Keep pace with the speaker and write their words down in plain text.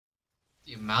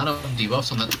The amount of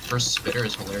debuffs on that first spitter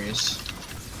is hilarious.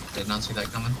 Did not see that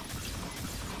coming.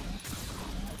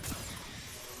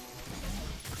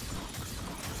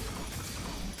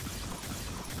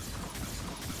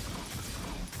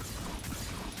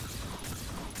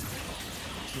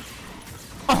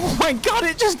 Oh my god,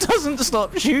 it just doesn't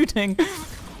stop shooting!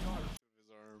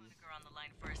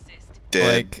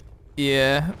 Dead. Like,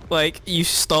 yeah, like, you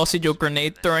started your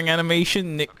grenade throwing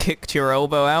animation, Nick kicked your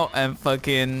elbow out, and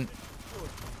fucking...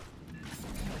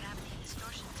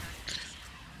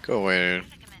 Go away, dude.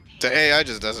 The AI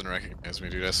just doesn't recognize me,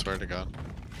 dude, I swear to god.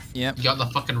 Yep. You got the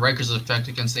fucking Rikers effect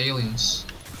against aliens.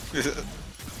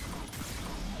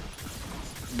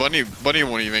 Bunny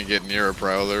won't even get near a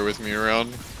prowler with me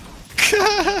around.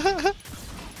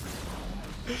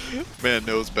 Man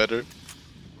knows better.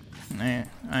 Nah,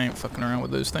 I ain't fucking around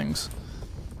with those things.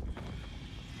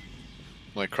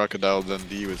 Like Crocodile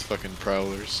Dundee with fucking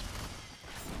prowlers.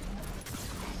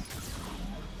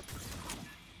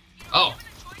 Oh!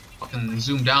 Fucking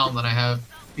zoom down, then I have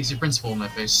PC Principal in my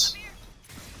face.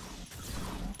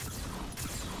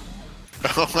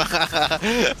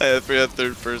 I have a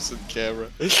third person camera.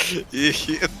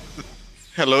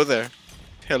 Hello there.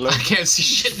 Hello. I can't see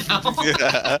shit now.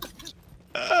 Yeah.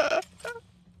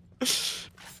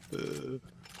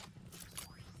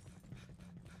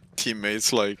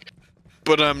 Teammates like,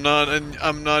 but I'm not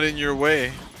in your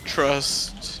way.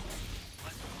 Trust.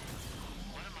 What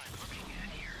am I looking at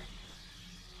here?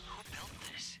 Who built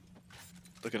this?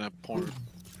 Looking at porn.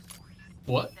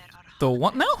 What? The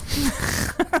what now?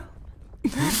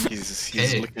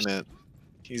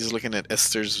 He's looking at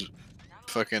Esther's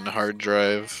fucking hard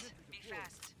drive.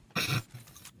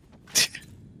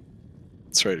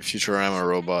 That's right, Futurama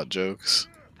robot jokes.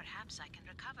 Perhaps I can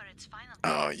recover its final.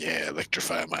 Oh yeah,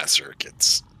 electrify my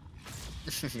circuits.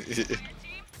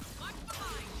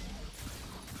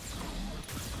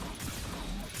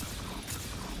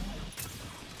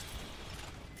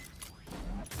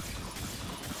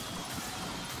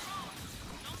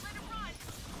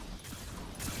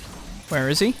 Where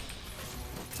is he?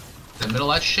 The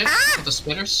middle of that shit with the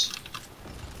spitters.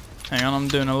 Hang on, I'm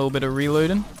doing a little bit of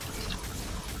reloading.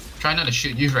 Try not to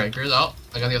shoot you, Rikers. Oh,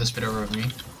 I got the other spitter over me.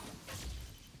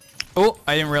 Oh,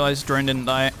 I didn't realize drone didn't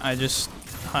die. I just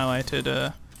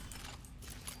highlighted,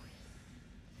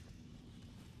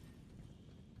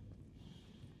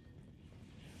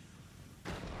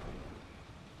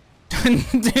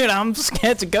 Dude, I'm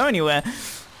scared to go anywhere.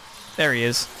 There he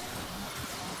is.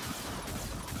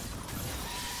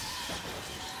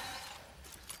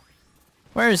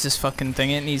 Where is this fucking thing?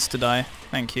 It needs to die.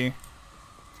 Thank you.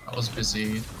 I was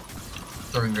busy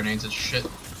throwing grenades at shit.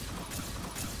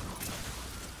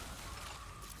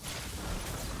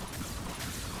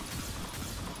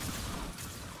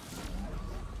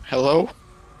 Hello?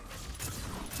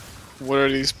 What are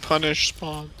these punish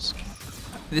spawns?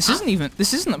 This isn't a punish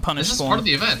This is spawn. part of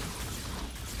the event.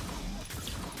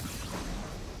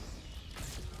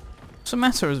 What's the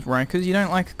matter, Rikers? You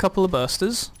don't like a couple of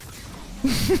bursters?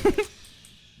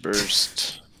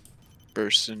 Burst.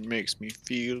 Bursting makes me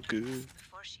feel good.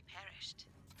 Before she perished,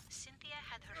 Cynthia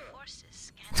had her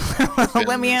forces scattered.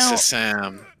 Let me out!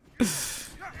 Sam.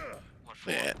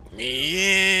 Let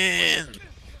me in.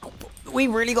 We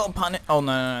really got punish. Oh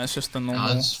no, it's just the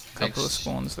normal it's couple of fixed.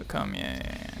 spawns that come. Yeah.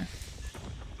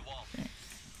 The wall.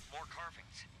 More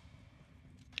carvings.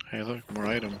 Hey look, more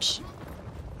items.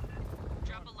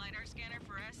 Drop a LiDAR scanner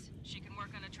for us. She can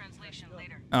work on a translation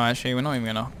later. Oh, actually, we're not even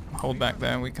gonna hold back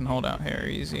there. We can hold out here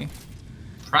easy.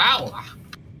 Prowler!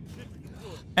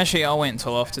 Actually, I'll wait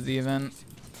until after the event.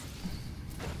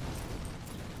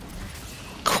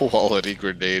 Quality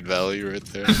grenade value right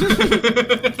there.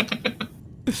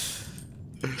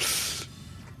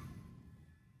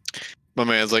 My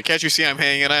man's like, can't you see I'm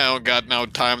hanging out? Got no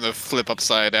time to flip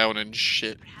upside down and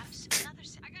shit. Perhaps another.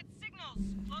 I got signals.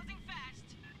 Closing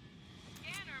fast.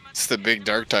 Scanner must It's the big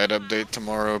Dark Tide update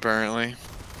tomorrow, apparently.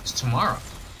 It's tomorrow.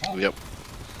 Oh. Yep.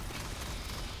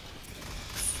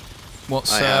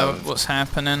 What's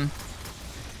happening?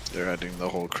 They're adding the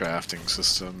whole crafting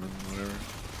system and whatever.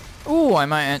 Oh, I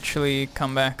might actually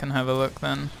come back and have a look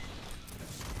then.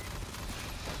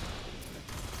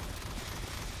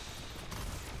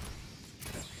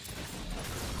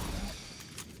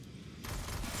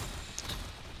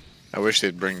 I wish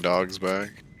they'd bring dogs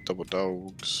back. Double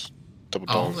dogs. Double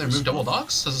Oh, dogs. they removed double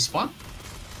dogs as a spawn?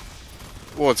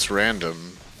 Well, it's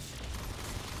random.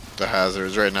 The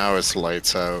hazards. Right now it's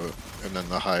lights out, and then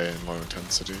the high and low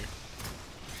intensity.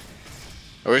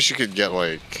 I wish you could get,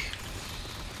 like,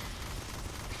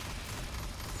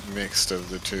 mixed of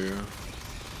the two.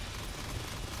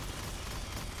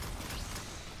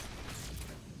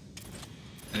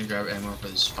 need to grab ammo for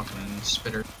this fucking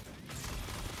spitter.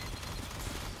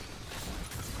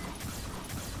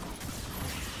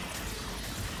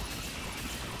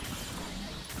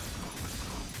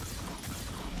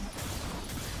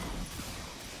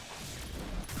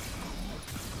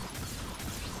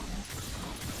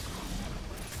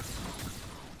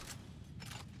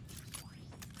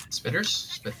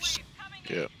 Spitters? Spitters.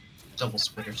 Yeah. Double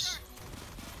spitters.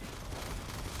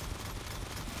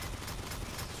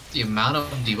 The amount of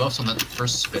debuffs on that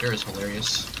first spitter is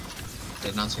hilarious.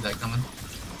 Did not see that coming.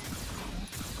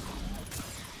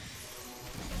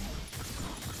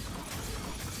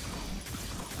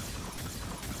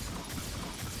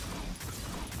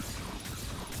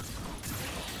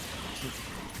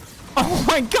 Oh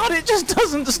my god, it just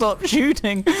doesn't stop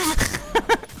shooting!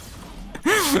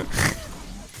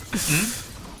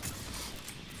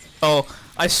 Oh,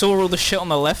 I saw all the shit on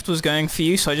the left was going for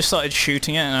you, so I just started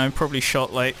shooting it, and I probably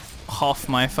shot like half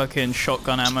my fucking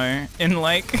shotgun ammo in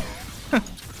like...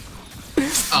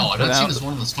 Oh, that scene is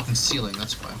one of those fucking ceiling,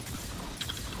 that's why.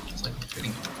 It's like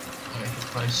getting high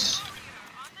price.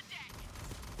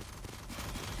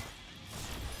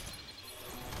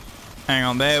 Hang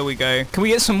on, there we go. Can we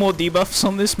get some more debuffs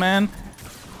on this man?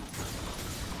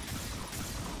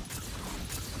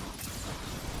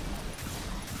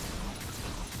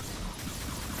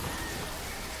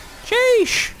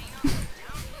 Sheesh!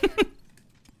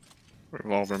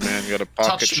 Revolver man got a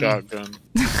pocket shotgun.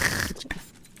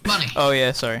 Money! Oh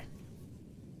yeah, sorry.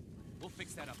 We'll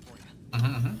fix that up for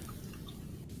you.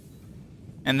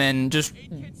 And then just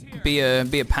be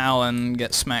a pal and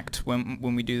get smacked when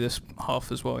we do this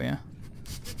half as well, yeah.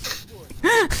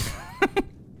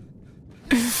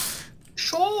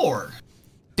 Sure!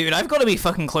 Dude, I've got to be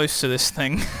fucking close to this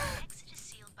thing. Exit is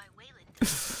sealed by Wayland.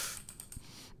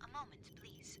 A moment,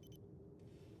 please.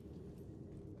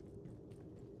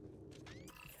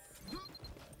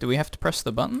 Do we have to press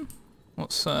the button?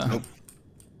 What's Nope.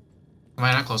 Am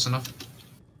I not close enough?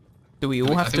 Do we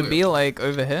all have to be like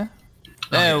over here?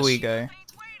 There we go.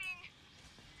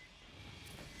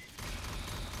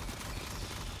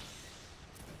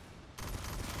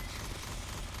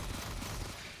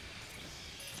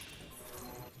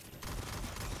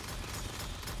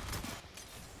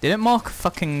 Did it mark a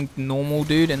fucking normal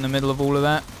dude in the middle of all of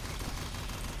that?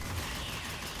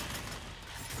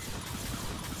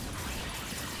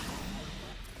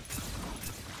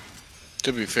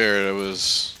 To be fair, it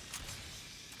was...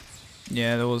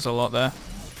 Yeah, there was a lot there.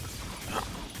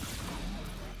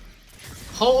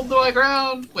 Hold the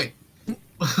ground! Wait.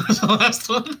 Was the last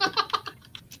one?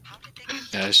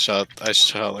 Yeah, I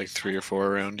shot like 3 or 4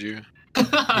 around you.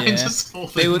 I Yeah. just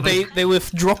hold They were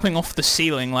dropping off the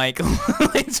ceiling like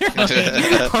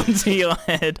literally onto your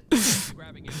head.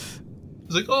 Grabbing it. I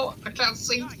was like, oh, I can't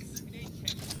see.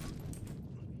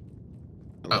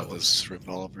 I love this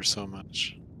revolver so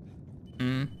much.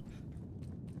 Mm.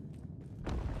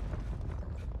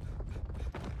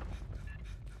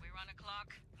 We're on a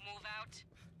clock. Move out.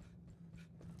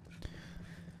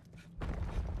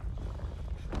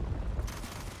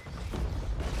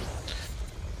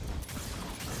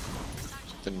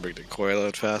 Didn't bring the coil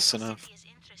out fast enough. His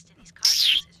interest in his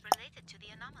carvings is related to the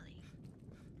anomaly.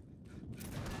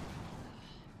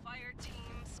 Fire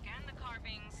team, scan the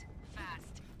carvings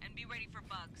fast and be ready for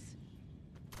bugs.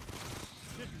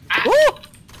 Woo!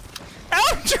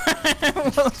 Ouch!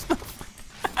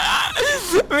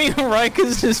 Me and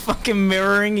Riker's just fucking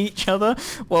mirroring each other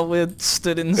while we're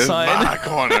stood In my inside.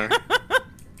 corner.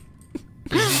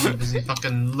 busy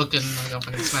fucking looking like I got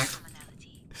fucking smacked.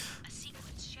 Commonality. A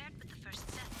sequence shared with the first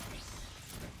settlers.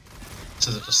 This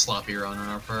is a sloppy run on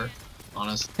our part,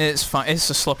 honest. It's fine. It's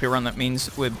a sloppy run. That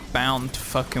means we're bound to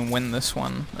fucking win this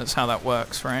one. That's how that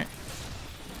works, right?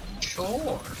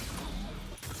 Sure.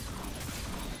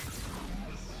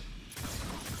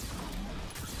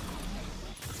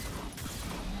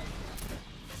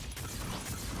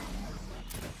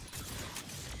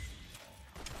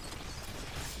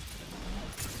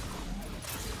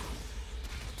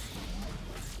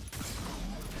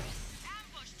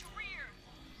 Ambush to rear.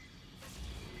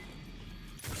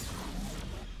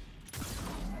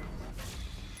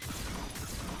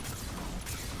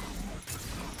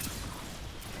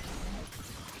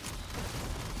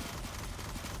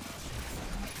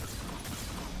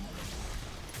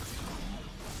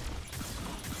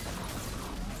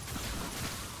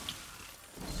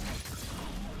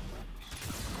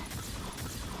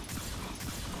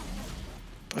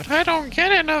 But I don't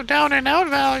get it, no down and out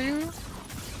value.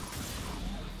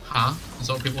 Huh? Is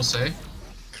that what people say?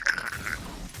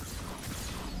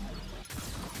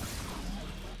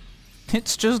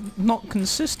 It's just not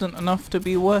consistent enough to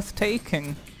be worth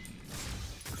taking.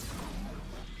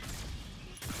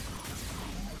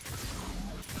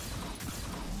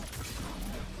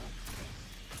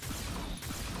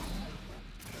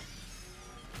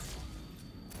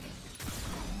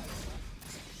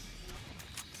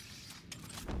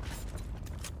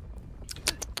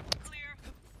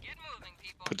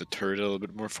 the turret a little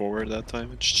bit more forward that time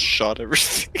and just shot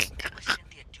everything.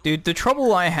 Dude, the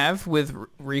trouble I have with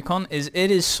recon is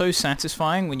it is so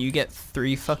satisfying when you get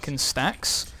 3 fucking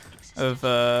stacks of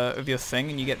your thing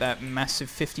and you get that massive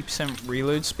 50%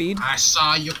 reload speed. I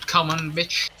saw you coming,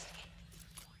 bitch.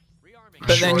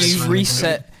 But then you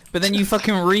reset. But then you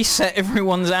fucking reset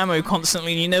everyone's ammo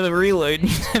constantly and you never reload and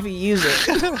you never use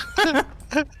it.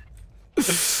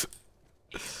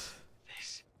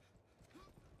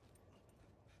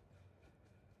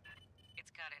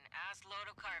 It's got an ass load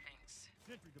of carvings.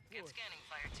 Good scanning,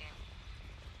 fire team.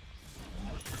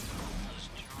 Those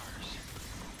jars.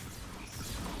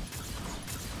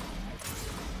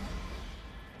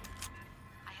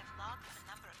 I have logged the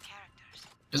number of characters.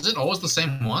 Is it always the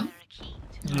same one? There are key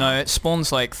to No, it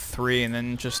spawns like 3 and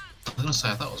then just... I was gonna say,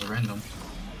 I thought it was random.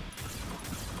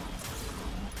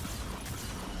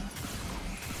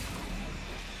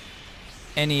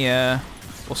 any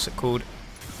what's it called?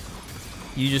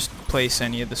 You just place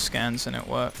any of the scans and it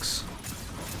works.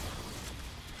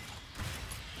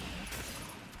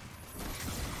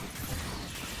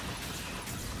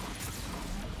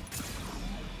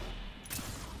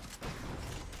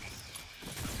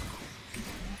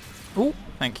 Oh,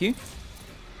 thank you.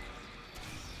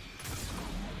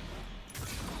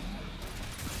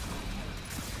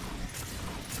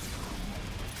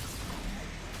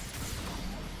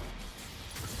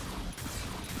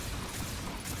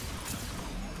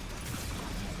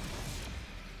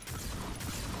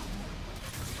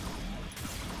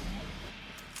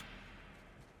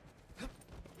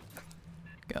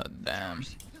 God damn.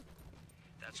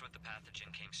 That's what the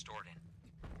pathogen came stored in.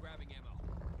 Grabbing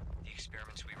ammo. The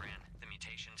experiments we ran, the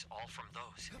mutations, all from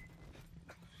those.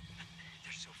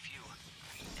 There's so few.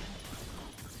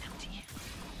 Empty.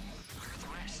 Where are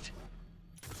the rest?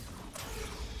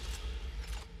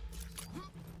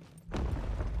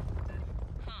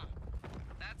 Huh.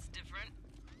 That's different.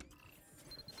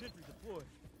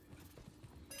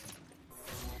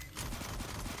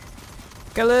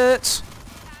 Skellets!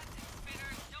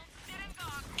 Spinners, don't sit and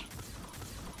gawk.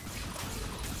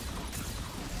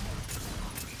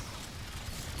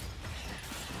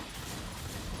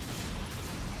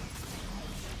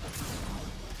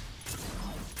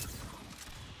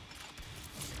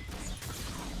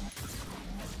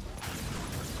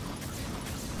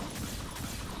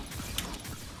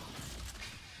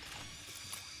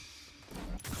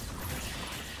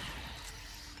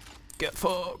 Get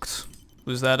fucked.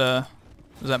 Was that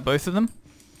both of them?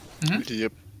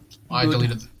 Yep. I Good.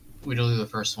 deleted. We deleted the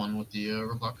first one with the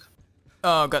roadblock.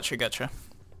 Oh, gotcha, gotcha.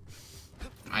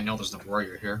 I know there's the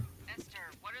warrior here. Esther,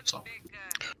 what are the So. big,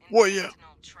 Warrior.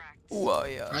 intestinal tracts? Whoa,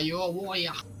 yeah. Are you a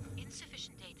warrior?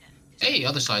 Insufficient data. Hey,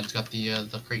 other side's got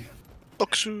the crate.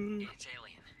 Boxu. It's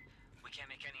alien. We can't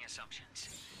make any assumptions.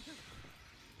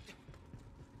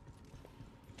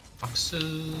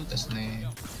 Boxu, that's name.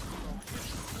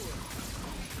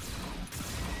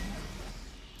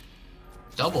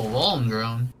 Double vuln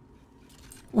drone.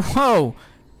 Whoa!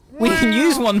 We can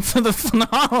use one for the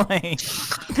finale!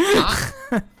 Huh?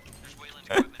 There's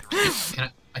Wayland equipment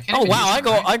around. I can't Oh even wow, use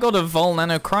it, I got a vuln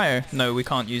and a cryo. No, we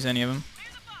can't use any of them.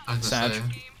 I was Sad.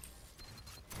 gonna say,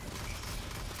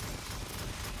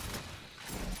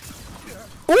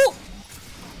 Ooh!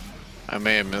 I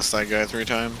may have missed that guy 3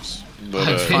 times, but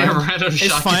I've never had a It's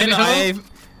shotgun fine, ammo.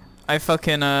 I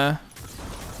fucking,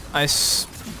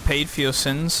 paid for your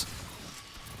sins.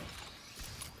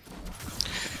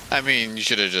 I mean, you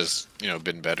should have just,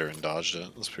 been better and dodged it.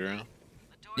 Let's be real.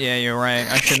 Yeah, you're right.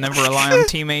 I should never rely on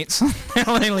teammates. They'll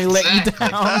only let you Exactly.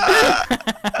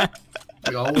 down.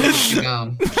 We always let you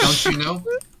down. Don't you know?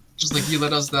 Just like you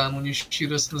let us down when you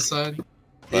shoot us in the side.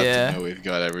 Glad Yeah. to know we've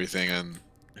got everything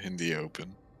in the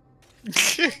open.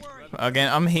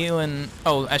 Again, I'm healing.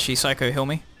 Oh, actually, Psycho, heal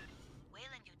me.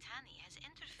 Wayland Yutani has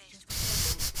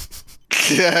interfaced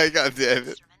with Yeah, god damn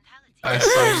it. instrumentality. I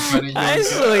saw you trying to I use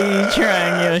saw you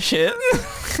trying your shit.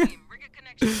 Team, rig a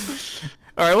connection.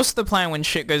 Alright, what's the plan when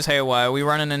shit goes haywire? Are we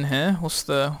running in here? What's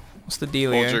the Hold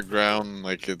dealio? your ground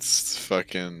like it's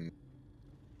fucking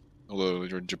hello,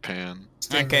 you're Japan.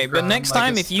 Okay, but next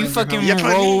time if you fucking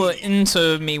Japanese. roll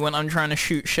into me when I'm trying to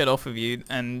shoot shit off of you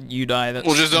and you die, that's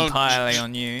Well, just don't- entirely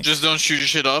on you. Just don't shoot your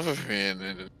shit off of me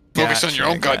and focus on your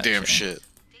own Gotcha, goddamn gotcha. shit.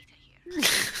 Data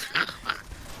here.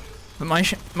 But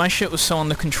my shit was so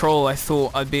under control, I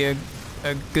thought I'd be a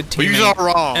good But you teammate thought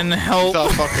wrong. and help You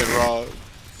thought fucking wrong. You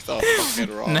thought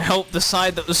fucking wrong. and help the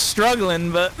side that was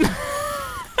struggling, but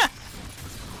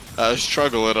I was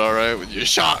struggling alright when you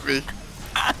shot me.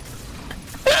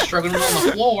 struggling on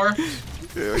the floor.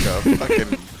 Yeah, like a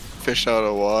fucking fish out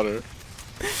of water.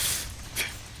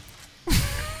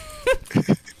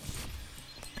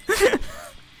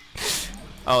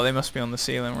 Oh, they must be on the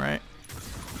ceiling, right?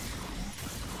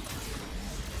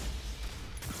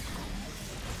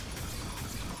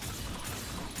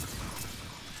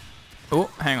 Oh,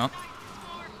 hang on.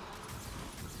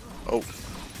 Oh.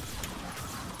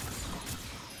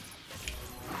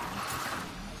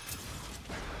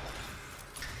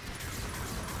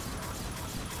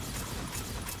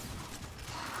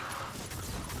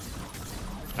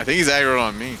 I think he's aggroed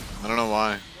on me. I don't know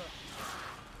why.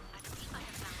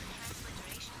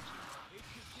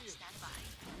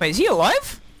 Wait, is he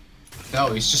alive? No,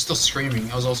 he's just still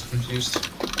screaming. I was also confused.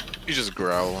 He's just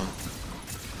growling.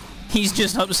 He's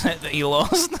just upset that he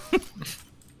lost.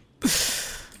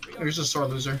 He's a sore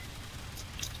loser.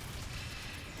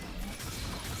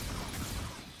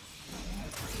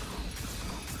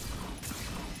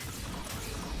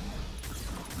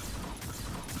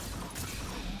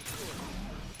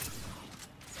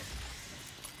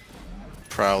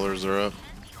 Prowlers are up.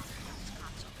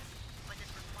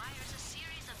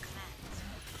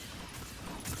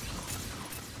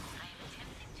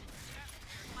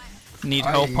 Need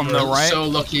help on the right. So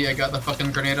lucky I got the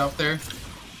fucking grenade out there.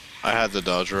 I had the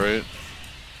dodge right.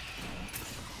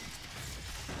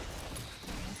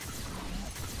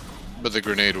 But the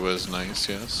grenade was nice,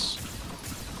 yes.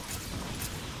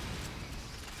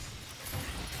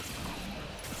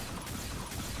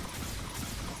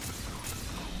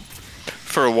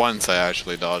 For once, I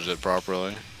actually dodged it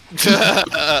properly.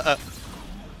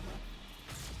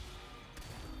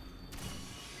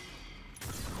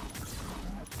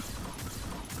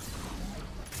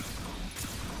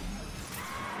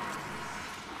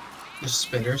 There's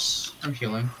spitters. I'm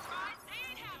healing.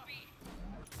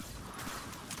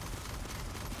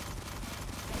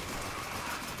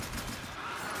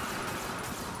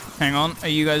 Hang on, are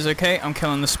you guys okay? I'm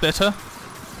killing the spitter.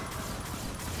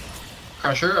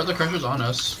 Crusher? Other Crusher's on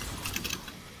us.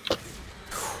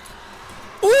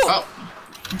 Ooh! Oh!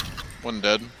 One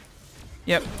dead.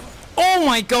 Yep. Oh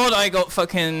my god, I got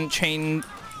fucking chain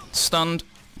stunned.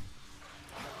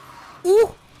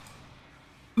 Ooh!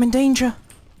 I'm in danger.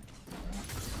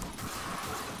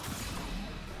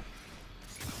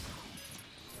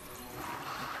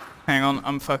 Hang on,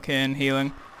 I'm fucking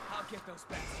healing.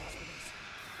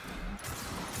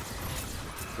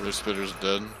 The spitter's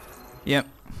dead. Yep.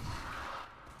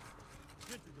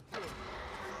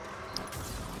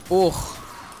 Oh.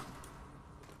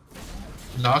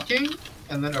 Knocking?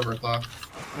 And then overclock.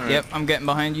 Right. Yep, I'm getting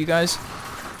behind you guys.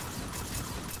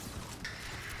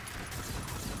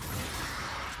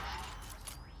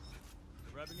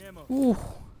 Ooh.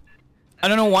 I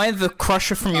don't know why the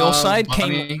crusher from your side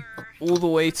came all the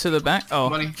way to the back. Oh.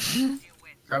 Money.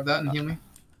 Grab that and heal me.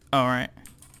 Alright.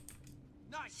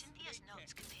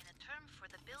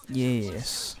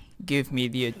 Yes. Give me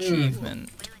the achievement.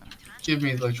 Give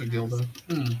me the electric dildo.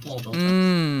 Well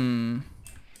done.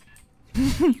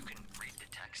 You can read the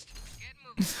text. Get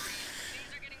moving. Things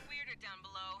are getting weirder down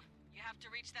below. You have to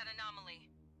reach that anomaly.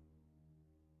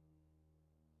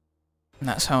 And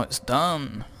that's how it's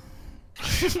done.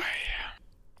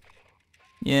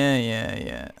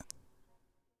 Yeah.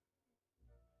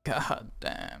 God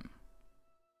damn.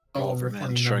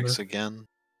 Overman strikes again.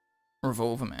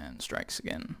 Revolver Man strikes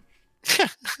again.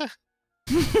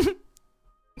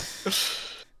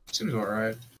 Seems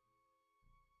alright.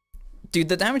 Dude,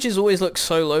 the damages always look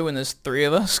so low when there's 3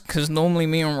 of us, because normally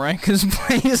me and Rikers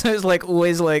play, so it's like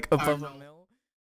always like above a million.